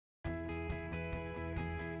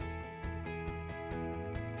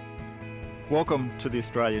Welcome to the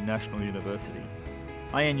Australian National University.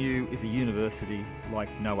 ANU is a university like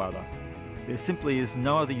no other. There simply is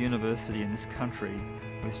no other university in this country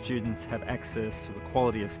where students have access to the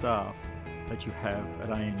quality of staff that you have at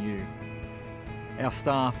ANU. Our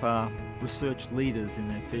staff are research leaders in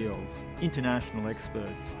their fields, international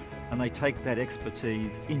experts, and they take that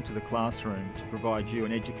expertise into the classroom to provide you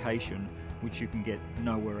an education which you can get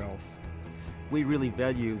nowhere else. We really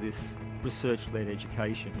value this research-led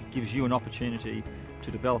education. It gives you an opportunity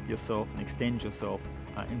to develop yourself and extend yourself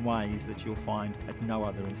in ways that you'll find at no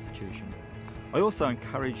other institution. I also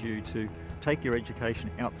encourage you to take your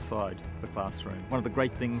education outside the classroom. One of the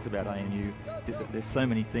great things about ANU is that there's so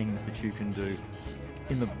many things that you can do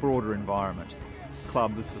in the broader environment.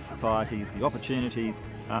 Clubs, the societies, the opportunities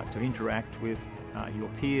to interact with your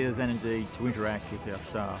peers and indeed to interact with our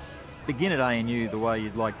staff. Begin at ANU the way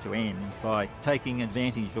you'd like to end, by taking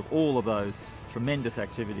advantage of all of those tremendous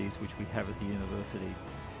activities which we have at the university.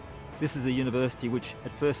 This is a university which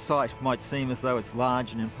at first sight might seem as though it's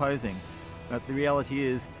large and imposing, but the reality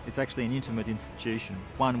is it's actually an intimate institution,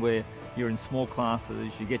 one where you're in small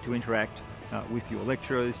classes, you get to interact with your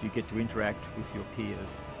lecturers, you get to interact with your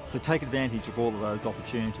peers. So take advantage of all of those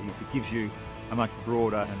opportunities. It gives you a much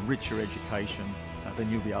broader and richer education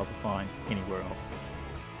than you'll be able to find anywhere else.